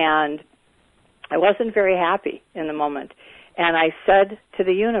 and I wasn't very happy in the moment. And I said to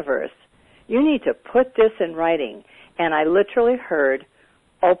the universe, you need to put this in writing. And I literally heard,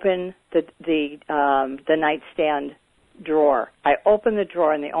 open the nightstand drawer. I opened the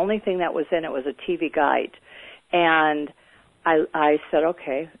drawer, and the only thing that was in it was a TV guide. And I said,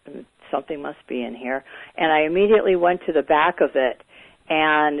 okay, something must be in here. And I immediately went to the back of it,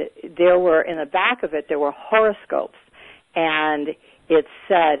 and in the back of it, there were horoscopes. And it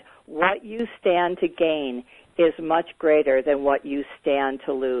said, what you stand to gain is much greater than what you stand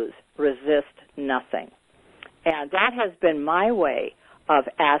to lose. Resist nothing. And that has been my way of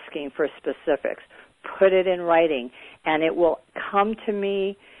asking for specifics. Put it in writing, and it will come to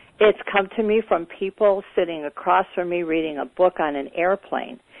me. It's come to me from people sitting across from me reading a book on an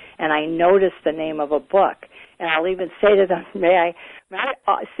airplane, and I notice the name of a book. And I'll even say to them, may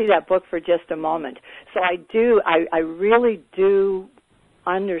I see that book for just a moment? So I really do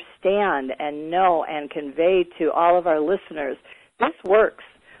understand and know and convey to all of our listeners, this works.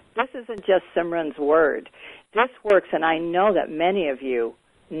 This isn't just Simran's word. This works, and I know that many of you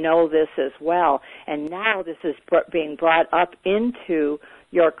know this as well. And now this is being brought up into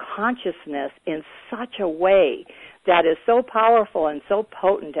your consciousness in such a way that is so powerful and so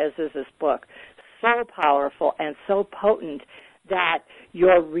potent, as is this book. So powerful and so potent that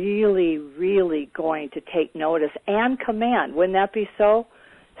you're really, really going to take notice and command. Wouldn't that be so,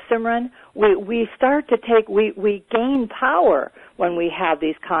 Simran? We start to we gain power when we have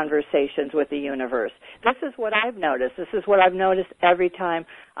these conversations with the universe. This is what I've noticed. This is what I've noticed every time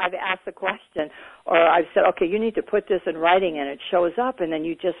I've asked a question, or I've said, okay, you need to put this in writing, and it shows up, and then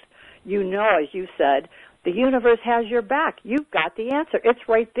as you said, the universe has your back. You've got the answer. It's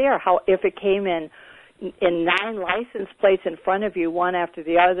right there. How if it came in 9 license plates in front of you, one after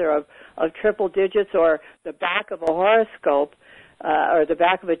the other of triple digits, or the back of a horoscope, or the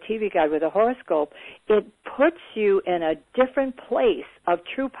back of a TV guide with a horoscope, it puts you in a different place of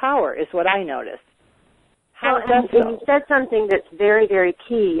true power, is what I noticed. And you said something that's very, very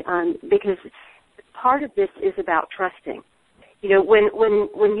key, because part of this is about trusting. You know,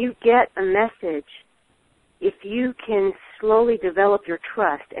 when you get a message, if you can slowly develop your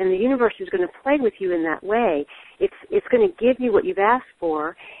trust, and the universe is going to play with you in that way, it's going to give you what you've asked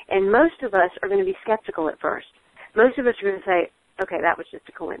for, and most of us are going to be skeptical at first. Most of us are going to say, okay, that was just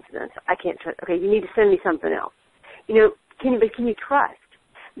a coincidence. I can't trust. Okay, you need to send me something else. You know, can you trust?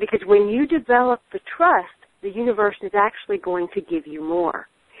 Because when you develop the trust, the universe is actually going to give you more.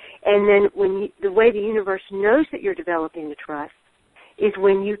 And then the way the universe knows that you're developing the trust is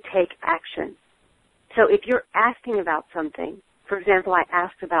when you take action. So if you're asking about something, for example, I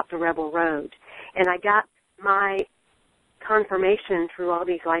asked about the Rebel Road, and I got my confirmation through all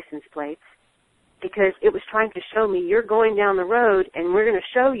these license plates because it was trying to show me you're going down the road, and we're going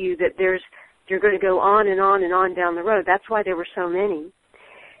to show you that you're going to go on and on and on down the road. That's why there were so many.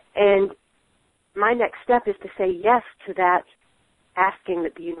 And my next step is to say yes to that asking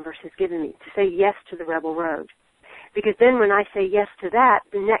that the universe has given me, to say yes to the Rebel Road. Because then when I say yes to that,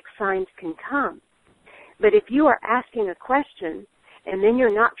 the next signs can come. But if you are asking a question and then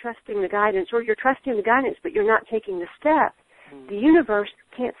you're not trusting the guidance, or you're trusting the guidance but you're not taking the step, the universe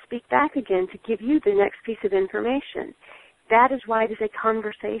can't speak back again to give you the next piece of information. That is why it is a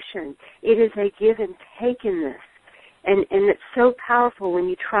conversation. It is a give and take in this. And it's so powerful when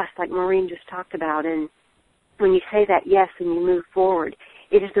you trust, like Maureen just talked about, and when you say that yes and you move forward.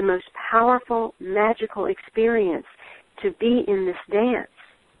 It is the most powerful, magical experience to be in this dance.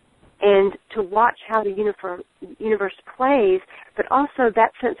 and to watch how the universe plays, but also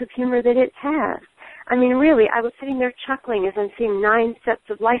that sense of humor that it has. I mean, really, I was sitting there chuckling as I'm seeing 9 sets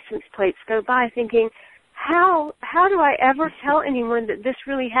of license plates go by, thinking, how do I ever tell anyone that this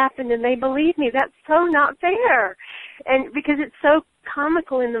really happened and they believe me? That's so not fair. And because it's so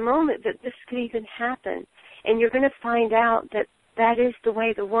comical in the moment that this could even happen. And you're going to find out that that is the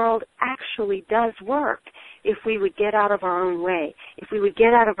way the world actually does work if we would get out of our own way, if we would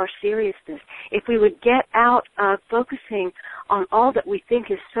get out of our seriousness, if we would get out of focusing on all that we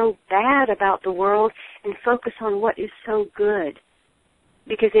think is so bad about the world and focus on what is so good.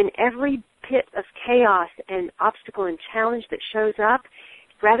 Because in every pit of chaos and obstacle and challenge that shows up,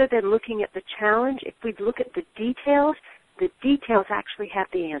 rather than looking at the challenge, if we look at the details actually have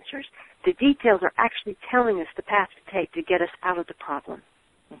the answers. The details are actually telling us the path to take to get us out of the problem.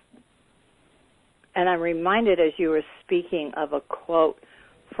 And I'm reminded as you were speaking of a quote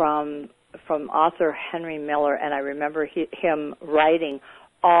from author Henry Miller, and I remember him writing,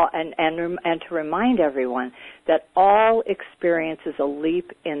 and to remind everyone that all experience is a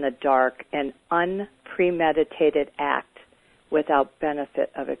leap in the dark, an unpremeditated act without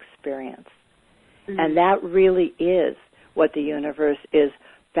benefit of experience. Mm-hmm. And that really is what the universe is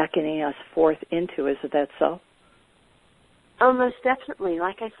beckoning us forth into. Is that so? Oh, most definitely.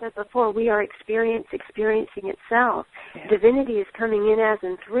 Like I said before, we are experiencing itself. Yeah. Divinity is coming in as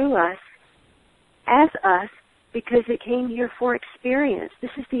and through us, as us, because it came here for experience.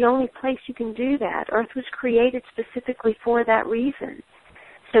 This is the only place you can do that. Earth was created specifically for that reason.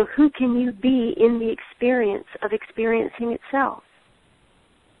 So who can you be in the experience of experiencing itself?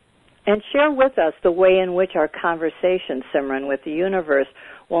 And share with us the way in which our conversation, Simran, with the universe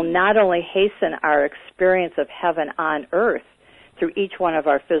will not only hasten our experience of heaven on earth through each one of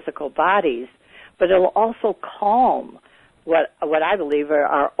our physical bodies, but it will also calm what I believe are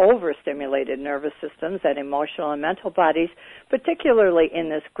our overstimulated nervous systems and emotional and mental bodies, particularly in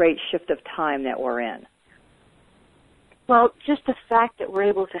this great shift of time that we're in. Well, just the fact that we're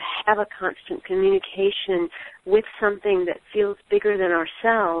able to have a constant communication with something that feels bigger than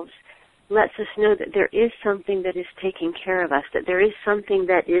ourselves lets us know that there is something that is taking care of us, that there is something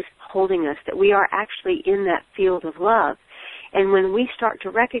that is holding us, that we are actually in that field of love. And when we start to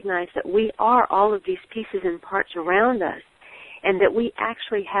recognize that we are all of these pieces and parts around us, and that we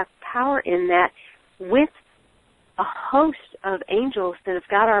actually have power in that with a host of angels that have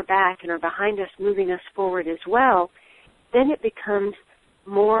got our back and are behind us, moving us forward as well, then it becomes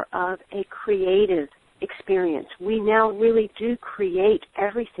more of a creative experience. We now really do create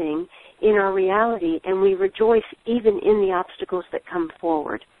everything in our reality, and we rejoice even in the obstacles that come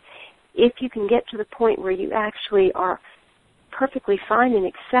forward. If you can get to the point where you actually are perfectly fine and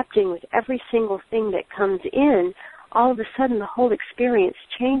accepting with every single thing that comes in, all of a sudden the whole experience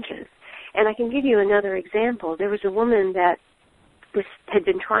changes. And I can give you another example. There was a woman that had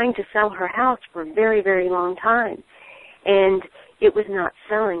been trying to sell her house for a very, very long time, and it was not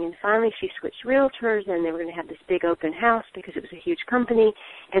selling. And finally she switched realtors, and they were going to have this big open house because it was a huge company,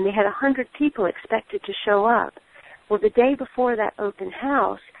 and they had 100 people expected to show up. Well, the day before that open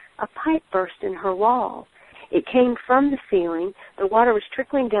house, a pipe burst in her wall. It came from the ceiling. The water was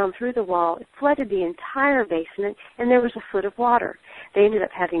trickling down through the wall. It flooded the entire basement, and there was a foot of water. They ended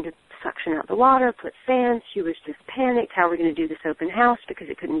up having to suction out the water, put fans. She was just panicked. How are we going to do this open house? Because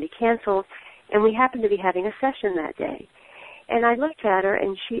it couldn't be canceled. And we happened to be having a session that day. And I looked at her,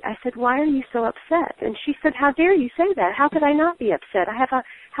 and I said, "Why are you so upset?" And she said, "How dare you say that? How could I not be upset? I have a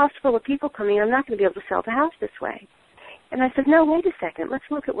house full of people coming. I'm not going to be able to sell the house this way." And I said, "No, wait a second. Let's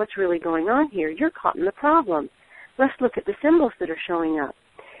look at what's really going on here. You're caught in the problem. Let's look at the symbols that are showing up.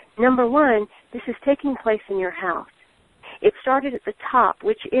 Number one, this is taking place in your house. It started at the top,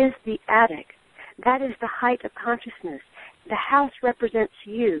 which is the attic. That is the height of consciousness. The house represents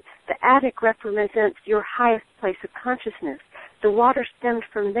you. The attic represents your highest place of consciousness. The water stemmed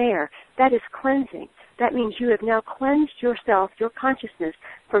from there. That is cleansing. That means you have now cleansed yourself, your consciousness,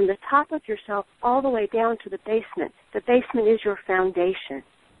 from the top of yourself all the way down to the basement. The basement is your foundation.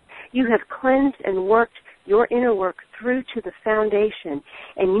 You have cleansed and worked your inner work through to the foundation.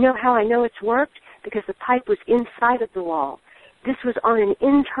 And you know how I know it's worked? Because the pipe was inside of the wall. This was on an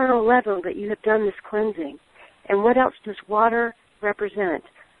internal level that you have done this cleansing. And what else does water represent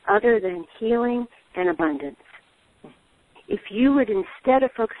other than healing and abundance? If you would, instead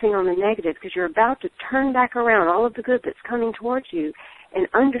of focusing on the negative, because you're about to turn back around all of the good that's coming towards you, and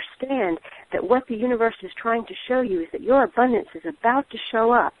understand that what the universe is trying to show you is that your abundance is about to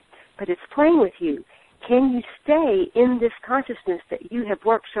show up, but it's playing with you. Can you stay in this consciousness that you have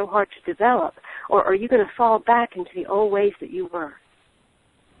worked so hard to develop, or are you going to fall back into the old ways that you were?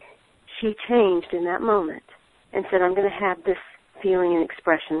 she changed in that moment and said, I'm going to have this feeling and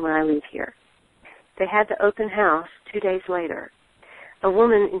expression when I leave here. They had the open house 2 days later. A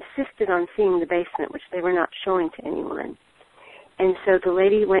woman insisted on seeing the basement, which they were not showing to anyone. And so the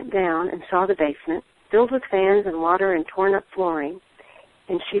lady went down and saw the basement, filled with fans and water and torn up flooring,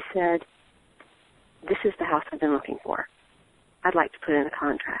 and she said, this is the house I've been looking for. I'd like to put in a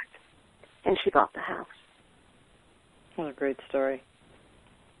contract. And she bought the house. What a great story.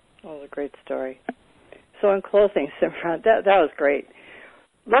 What a great story. So in closing, Simran, that was great.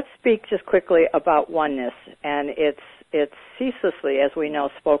 Let's speak just quickly about oneness, and it's ceaselessly, as we know,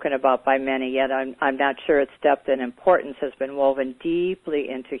 spoken about by many, yet I'm not sure its depth and importance has been woven deeply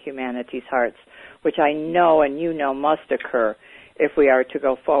into humanity's hearts, which I know and you know must occur if we are to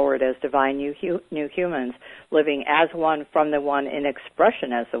go forward as divine new humans, living as one, from the one, in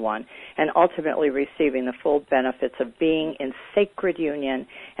expression as the one, and ultimately receiving the full benefits of being in sacred union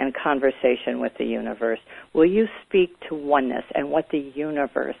and conversation with the universe. Will you speak to oneness and what the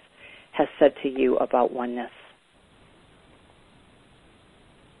universe has said to you about oneness?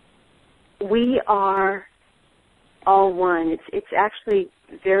 We are all one. It's actually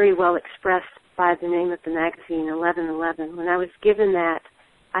very well expressed by the name of the magazine, 1111. When I was given that,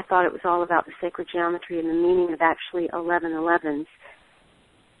 I thought it was all about the sacred geometry and the meaning of actually 1111s.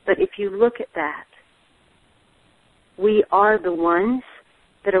 But if you look at that, we are the ones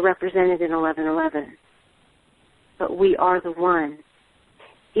that are represented in 1111. But we are the one.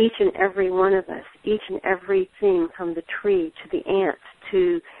 Each and every one of us, each and everything from the tree to the ant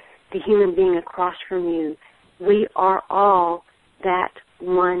to the human being across from you, we are all that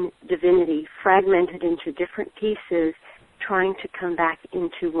one divinity, fragmented into different pieces, trying to come back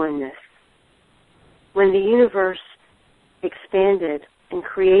into oneness. When the universe expanded and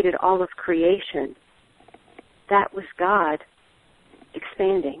created all of creation, that was God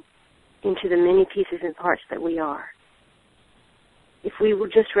expanding into the many pieces and parts that we are. If we will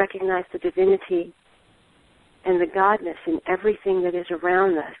just recognize the divinity and the godness in everything that is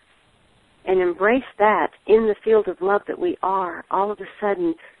around us, and embrace that in the field of love that we are, all of a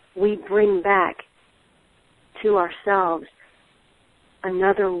sudden we bring back to ourselves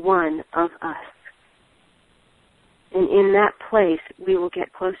another one of us. And in that place, we will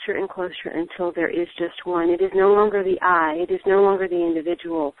get closer and closer until there is just one. It is no longer the I. It is no longer the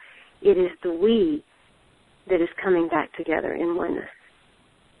individual. It is the we that is coming back together in oneness.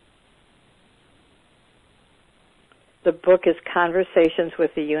 The book is Conversations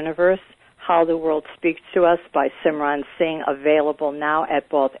with the Universe, How the World Speaks to Us by Simran Singh, available now at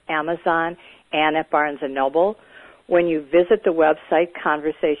both Amazon and at Barnes & Noble. When you visit the website,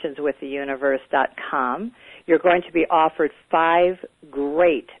 conversationswiththeuniverse.com, you're going to be offered 5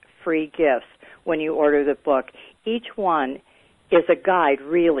 great free gifts when you order the book. Each one is a guide,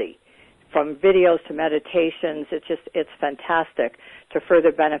 really, from videos to meditations. It's fantastic to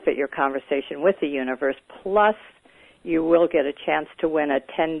further benefit your conversation with the universe. Plus, you will get a chance to win a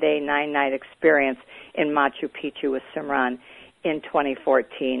 10-day, 9-night experience in Machu Picchu with Simran in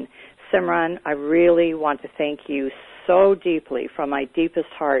 2014. Simran, I really want to thank you so deeply from my deepest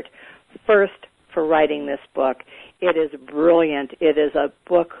heart, first for writing this book. It is brilliant. It is a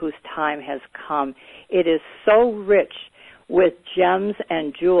book whose time has come. It is so rich with gems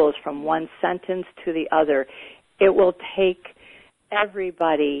and jewels from one sentence to the other. It will take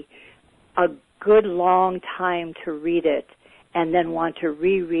everybody a good long time to read it and then want to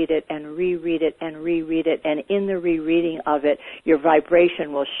reread it and reread it and reread it. And in the rereading of it, your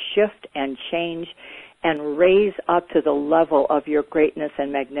vibration will shift and change and raise up to the level of your greatness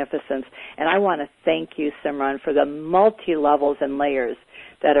and magnificence. And I want to thank you, Simran, for the multi-levels and layers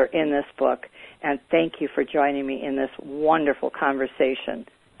that are in this book. And thank you for joining me in this wonderful conversation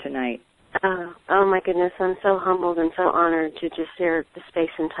tonight. Oh my goodness, I'm so humbled and so honored to just share the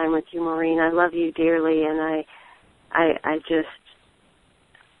space and time with you, Maureen. I love you dearly, and I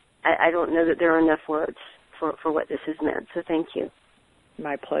don't know that there are enough words for what this has meant, so thank you.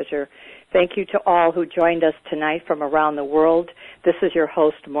 My pleasure. Thank you to all who joined us tonight from around the world. This is your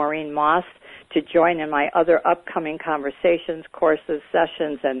host, Maureen Moss. To join in my other upcoming conversations, courses,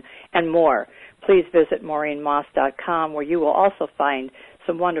 sessions, and more, please visit MaureenMoss.com, where you will also find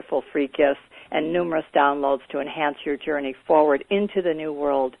some wonderful free gifts and numerous downloads to enhance your journey forward into the new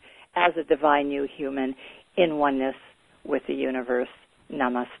world as a divine new human in oneness with the universe.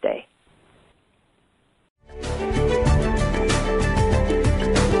 Namaste.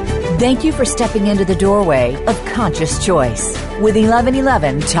 Thank you for stepping into the doorway of conscious choice with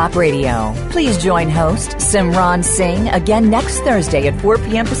 1111 Talk Radio. Please join host Simran Singh again next Thursday at 4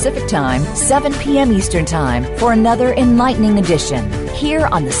 p.m. Pacific Time, 7 p.m. Eastern Time for another enlightening edition here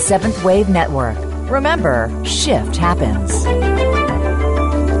on the Seventh Wave Network. Remember, shift happens.